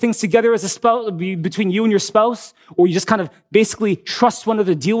about these things together as a spouse, between you and your spouse, or you just kind of basically trust one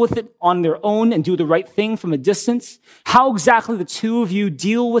another to deal with it on their own and do the right thing from a distance? How exactly the two of you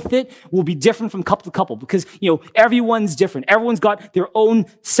deal with it will be different from couple to couple because, everyone's different. Everyone's got their own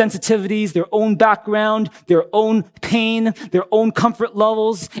sensitivities, their own background, their own pain, their own comfort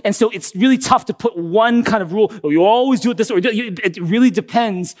levels. And so it's really tough to put one kind of rule. You always do it this way. It really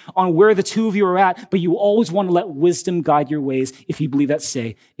depends on where the two of you are at, but you always want to let wisdom guide your ways. If you believe that,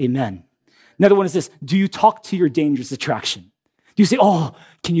 say amen. Another one is this. Do you talk to your dangerous attraction? Do you say, oh,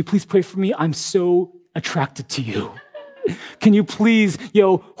 can you please pray for me? I'm so attracted to you. Can you please,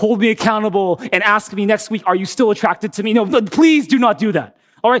 hold me accountable and ask me next week, are you still attracted to me? No, please do not do that.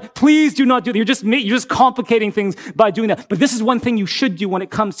 All right, please do not do that. You're just complicating things by doing that. But this is one thing you should do when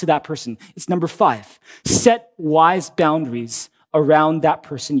it comes to that person. It's number 5. Set wise boundaries around that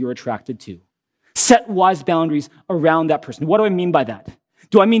person you're attracted to. Set wise boundaries around that person. What do I mean by that?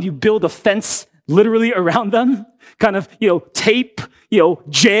 Do I mean you build a fence literally around them? Kind of, tape,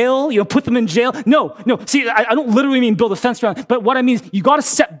 jail, put them in jail? No. See, I don't literally mean build a fence around, but what I mean is you got to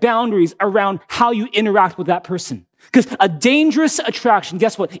set boundaries around how you interact with that person. Because a dangerous attraction,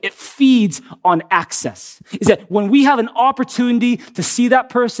 guess what? It feeds on access. Is that when we have an opportunity to see that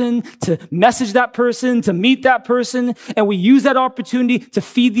person, to message that person, to meet that person, and we use that opportunity to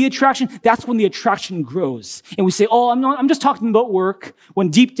feed the attraction, that's when the attraction grows. And we say, oh, I'm just talking about work, when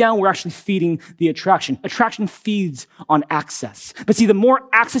deep down we're actually feeding the attraction. Attraction feeds on access. But see, the more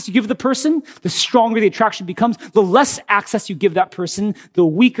access you give the person, the stronger the attraction becomes. The less access you give that person, the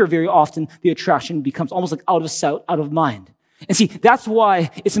weaker very often the attraction becomes, almost like out of sight, out of mind. And see, that's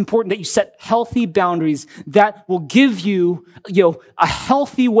why it's important that you set healthy boundaries that will give you, a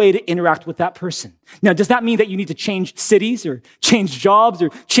healthy way to interact with that person. Now, does that mean that you need to change cities or change jobs or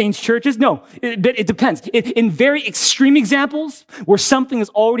change churches? No, it depends. In very extreme examples where something has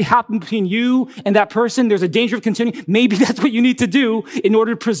already happened between you and that person, there's a danger of continuing. Maybe that's what you need to do in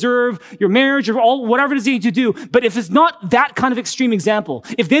order to preserve your marriage or whatever it is you need to do. But if it's not that kind of extreme example,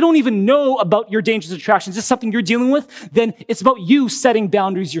 if they don't even know about your dangerous attractions, just something you're dealing with, then it's about you setting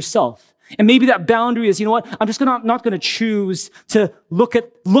boundaries yourself. And maybe that boundary is, I'm just not going to choose to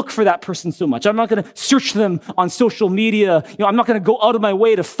look for that person so much. I'm not going to search them on social media. I'm not going to go out of my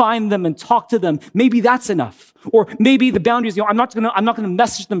way to find them and talk to them. Maybe that's enough. Or maybe the boundary is, I'm not going to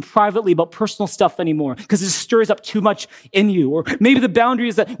message them privately about personal stuff anymore because it stirs up too much in you. Or maybe the boundary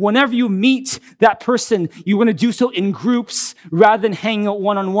is that whenever you meet that person, you want to do so in groups rather than hanging out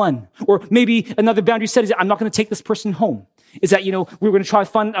one-on-one. Or maybe another boundary set is, I'm not going to take this person home. Is that, we're going to try to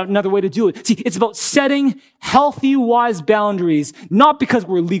find another way to do it. See, it's about setting healthy, wise boundaries, not because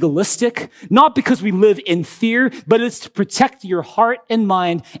we're legalistic, not because we live in fear, but it's to protect your heart and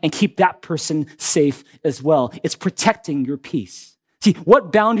mind and keep that person safe as well. It's protecting your peace. See,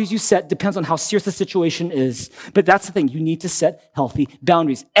 what boundaries you set depends on how serious the situation is, but that's the thing. You need to set healthy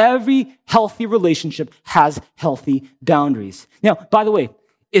boundaries. Every healthy relationship has healthy boundaries. Now, by the way,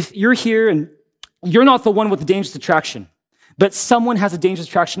 if you're here and you're not the one with the dangerous attraction, but someone has a dangerous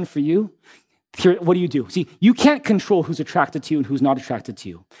attraction for you, here, what do? See, you can't control who's attracted to you and who's not attracted to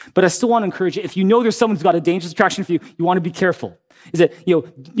you. But I still want to encourage you, if you know there's someone who's got a dangerous attraction for you, you want to be careful. Is that, you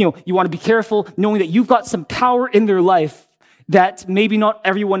want to be careful knowing that you've got some power in their life that maybe not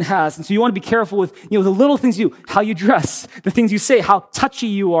everyone has. And so you want to be careful with, the little things you do, how you dress, the things you say, how touchy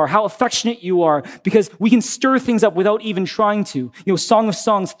you are, how affectionate you are, because we can stir things up without even trying to. Song of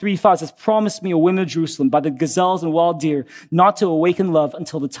Songs 3:5 says, promise me, O women of Jerusalem, by the gazelles and wild deer, not to awaken love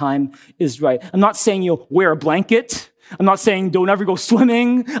until the time is right. I'm not saying, wear a blanket. I'm not saying don't ever go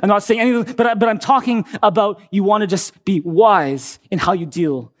swimming. I'm not saying anything, but I'm talking about you want to just be wise in how you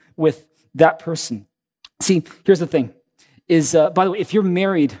deal with that person. See, here's the thing. By the way, if you're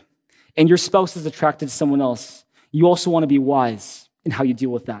married and your spouse is attracted to someone else, you also want to be wise in how you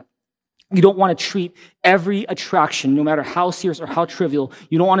deal with that. You don't want to treat every attraction, no matter how serious or how trivial,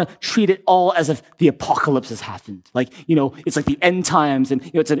 you don't want to treat it all as if the apocalypse has happened. It's like the end times, and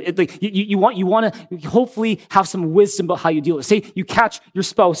you want to hopefully have some wisdom about how you deal with it. Say you catch your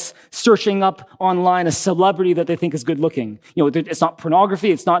spouse searching up online a celebrity that they think is good looking. It's not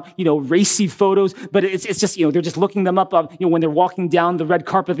pornography, it's not racy photos, but it's just they're just looking them up. When they're walking down the red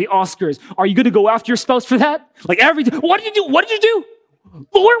carpet of the Oscars, are you going to go after your spouse for that? What did you do? What did you do?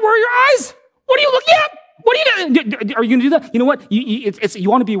 Where are your eyes? What are you looking at? What are you doing? Are you going to do that? You know what? You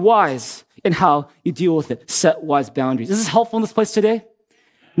want to be wise in how you deal with it. Set wise boundaries. Is this helpful in this place today?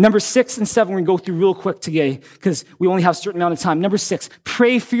 Number 6 and 7, we're going to go through real quick today because we only have a certain amount of time. Number 6,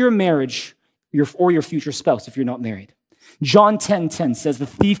 pray for your marriage or your future spouse if you're not married. John 10:10 says, the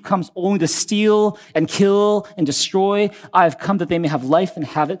thief comes only to steal and kill and destroy. I have come that they may have life and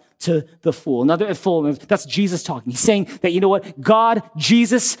have it to the full. That's Jesus talking. He's saying that, you know what? God,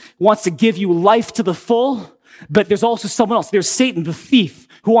 Jesus, wants to give you life to the full, but there's also someone else. There's Satan, the thief,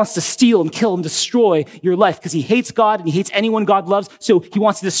 who wants to steal and kill and destroy your life because he hates God and he hates anyone God loves. So he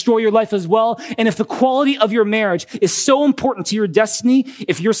wants to destroy your life as well. And if the quality of your marriage is so important to your destiny,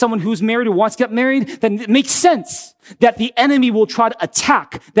 if you're someone who's married or wants to get married, then it makes sense that the enemy will try to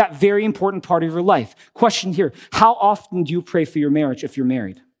attack that very important part of your life. Question here, how often do you pray for your marriage if you're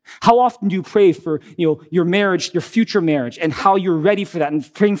married? How often do you pray for, your marriage, your future marriage, and how you're ready for that,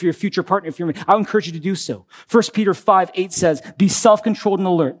 and praying for your future partner if you're married? I would encourage you to do so. 1 Peter 5:8 says, be self-controlled and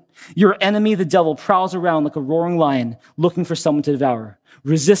alert. Your enemy, the devil, prowls around like a roaring lion looking for someone to devour.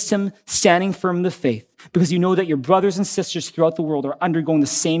 Resist him, standing firm in the faith, because you know that your brothers and sisters throughout the world are undergoing the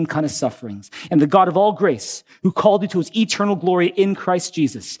same kind of sufferings. And the God of all grace, who called you to his eternal glory in Christ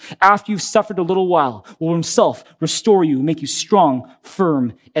Jesus, after you've suffered a little while, will himself restore you, make you strong,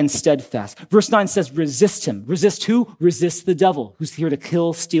 firm, and steadfast. Verse 9 says, resist him. Resist who? Resist the devil, who's here to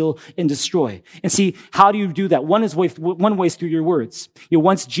kill, steal, and destroy. And see, how do you do that? One way is through your words.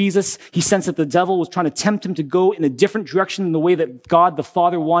 Once Jesus, he sensed that the devil was trying to tempt him to go in a different direction than the way that God the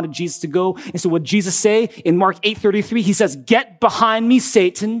Father wanted Jesus to go. And so what Jesus say in Mark 8:33, he says, get behind me,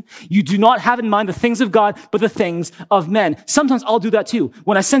 Satan. You do not have in mind the things of God, but the things of men. Sometimes I'll do that too.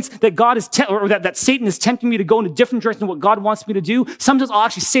 When I sense that God is, that Satan is tempting me to go in a different direction than what God wants me to do, sometimes I'll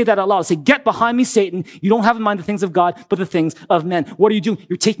actually say that out loud. I'll say, get behind me, Satan. You don't have in mind the things of God, but the things of men. What are you doing?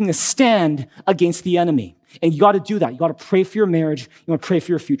 You're taking a stand against the enemy. And you got to do that. You got to pray for your marriage. You want to pray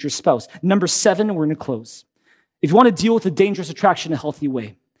for your future spouse. Number 7, we're going to close. If you want to deal with a dangerous attraction in a healthy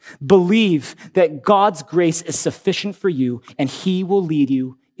way, believe that God's grace is sufficient for you and he will lead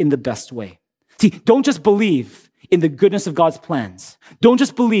you in the best way. See, don't just believe in the goodness of God's plans. Don't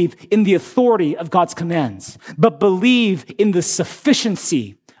just believe in the authority of God's commands, but believe in the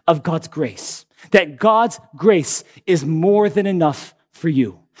sufficiency of God's grace. That God's grace is more than enough for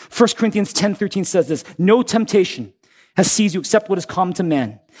you. 1 Corinthians 10:13 says this, no temptation has seized you except what is common to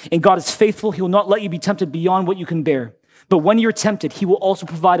man. And God is faithful. He will not let you be tempted beyond what you can bear. But when you're tempted, he will also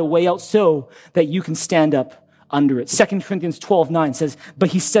provide a way out so that you can stand up under it. 2 Corinthians 12:9 says, but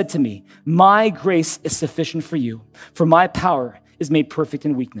he said to me, my grace is sufficient for you, for my power is made perfect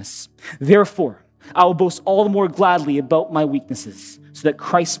in weakness. Therefore, I will boast all the more gladly about my weaknesses, so that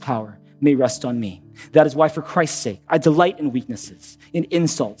Christ's power may rest on me. That is why, for Christ's sake, I delight in weaknesses, in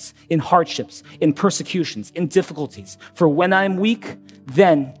insults, in hardships, in persecutions, in difficulties. For when I am weak,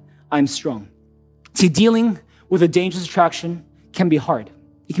 then I'm strong. See, dealing with a dangerous attraction can be hard.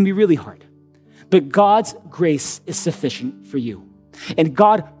 It can be really hard. But God's grace is sufficient for you. And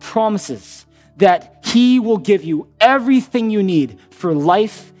God promises that he will give you everything you need for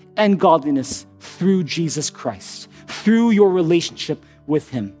life and godliness through Jesus Christ, through your relationship with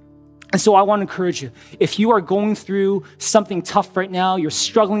him. And so I want to encourage you, if you are going through something tough right now, you're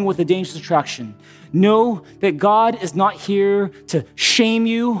struggling with a dangerous attraction, know that God is not here to shame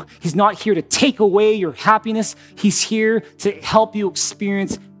you. He's not here to take away your happiness. He's here to help you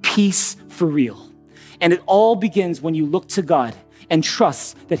experience peace for real. And it all begins when you look to God and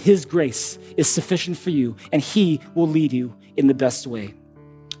trust that his grace is sufficient for you and he will lead you in the best way.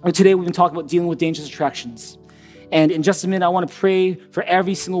 And today we've been talking about dealing with dangerous attractions. And in just a minute, I want to pray for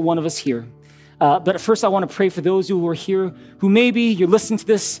every single one of us here. But first, I want to pray for those who are here, who maybe you're listening to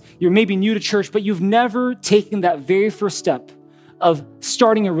this, you're maybe new to church, but you've never taken that very first step of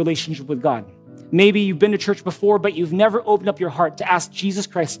starting a relationship with God. Maybe you've been to church before, but you've never opened up your heart to ask Jesus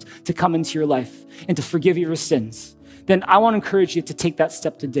Christ to come into your life and to forgive your sins. Then I want to encourage you to take that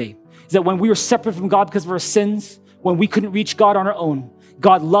step today. Is that when we were separate from God because of our sins, when we couldn't reach God on our own,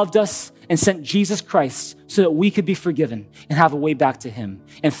 God loved us and sent Jesus Christ so that we could be forgiven and have a way back to him.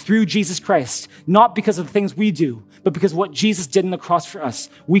 And through Jesus Christ, not because of the things we do, but because of what Jesus did on the cross for us,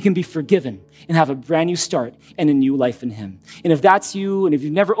 we can be forgiven and have a brand new start and a new life in him. And if that's you, and if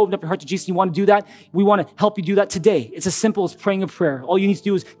you've never opened up your heart to Jesus and you want to do that, we want to help you do that today. It's as simple as praying a prayer. All you need to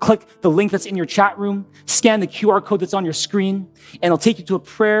do is click the link that's in your chat room, scan the QR code that's on your screen, and it'll take you to a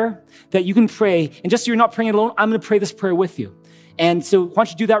prayer that you can pray. And just so you're not praying it alone, I'm going to pray this prayer with you. And so why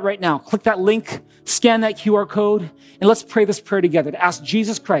don't you do that right now? Click that link, scan that QR code, and let's pray this prayer together to ask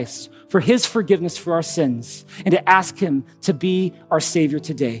Jesus Christ for his forgiveness for our sins and to ask him to be our Savior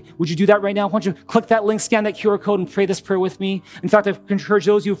today. Would you do that right now? Why don't you click that link, scan that QR code, and pray this prayer with me? In fact, I encourage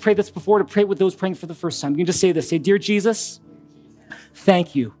those who have prayed this before to pray with those praying for the first time. You can just say this. Say, dear Jesus,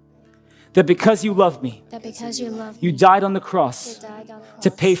 thank you that because you love me, that because you love you me, died on the you cross died on the cross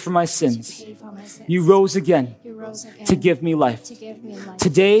to pay for my to sins. pay for my sins. You rose again You rose again to give me life. to give me life.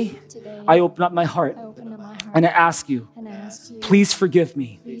 Today, Today, I open up my heart I open up my heart and I ask you, and I ask you, please forgive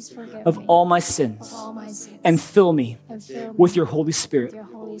me please forgive of me all my of sins all my sins and fill me and fill me with your Holy Spirit. with your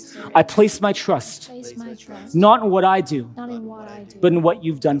Holy Spirit. I place my trust Place my trust not in what I do, not in what I do, but in what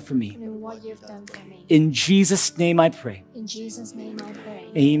you've done for but me. in what you've done for me. In Jesus' name I pray. In Jesus' name I pray.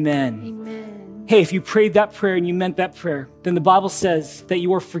 Amen. Amen. Hey, if you prayed that prayer and you meant that prayer, then the Bible says that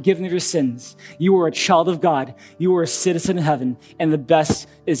you are forgiven of your sins. You are a child of God. You are a citizen of heaven, and the best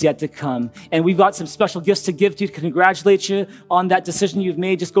is yet to come. And we've got some special gifts to give to you to congratulate you on that decision you've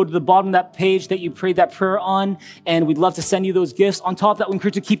made. Just go to the bottom of that page that you prayed that prayer on, and we'd love to send you those gifts. On top of that, we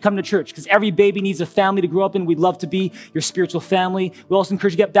encourage you to keep coming to church because every baby needs a family to grow up in. We'd love to be your spiritual family. We also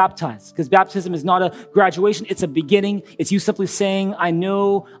encourage you to get baptized because baptism is not a graduation. It's a beginning. It's you simply saying, I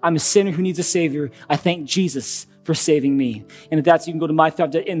know I'm a sinner who needs a savior. I thank Jesus for saving me. And if that's you, can go to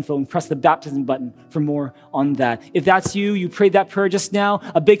mythrive.info and press the baptism button for more on that. If that's you, you prayed that prayer just now,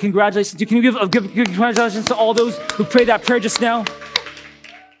 a big congratulations. Can you give congratulations to all those who prayed that prayer just now?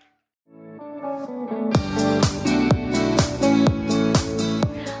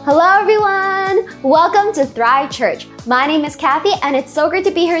 Hello everyone! Welcome to Thrive Church. My name is Kathy and it's so great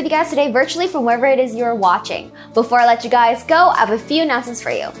to be here with you guys today virtually from wherever it is you're watching. Before I let you guys go, I have a few announcements for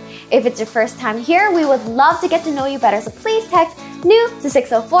you. If it's your first time here, we would love to get to know you better, so please text NEW to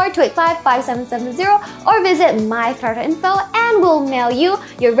 604-285-5770 or visit mythrive.info and we'll mail you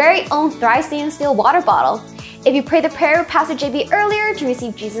your very own Thrive Stainless Steel water bottle. If you prayed the prayer with Pastor JB earlier to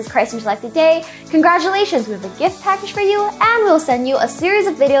receive Jesus Christ into your life today, congratulations, we have a gift package for you and we'll send you a series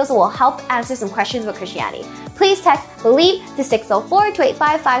of videos that will help answer some questions about Christianity. Please text BELIEVE to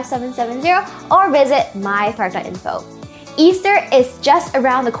 604-285-5770 or visit mythrive.info. Easter is just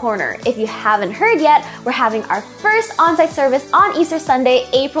around the corner. If you haven't heard yet, we're having our first on-site service on Easter Sunday,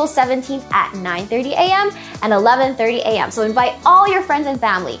 April 17th at 9:30 a.m. and 11:30 a.m. So invite all your friends and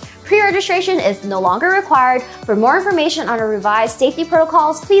family. Pre-registration is no longer required. For more information on our revised safety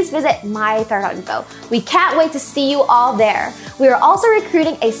protocols, please visit mythrive.info. We can't wait to see you all there. We are also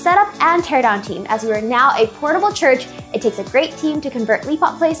recruiting a setup and teardown team as we are now a portable church. It takes a great team to convert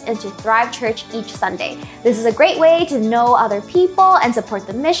Leapot Place into Thrive Church each Sunday. This is a great way to know other people and support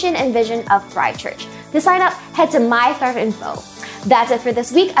the mission and vision of Thrive Church. To sign up, head to mythrive.info. That's it for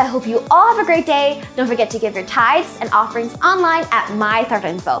this week. I hope you all have a great day. Don't forget to give your tithes and offerings online at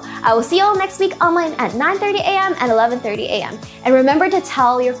mythrive.info. I will see you all next week online at 9:30 a.m. and 11:30 a.m. And remember to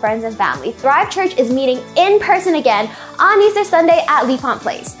tell your friends and family. Thrive Church is meeting in person again on Easter Sunday at Leapot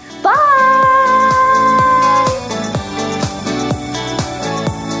Place. Bye!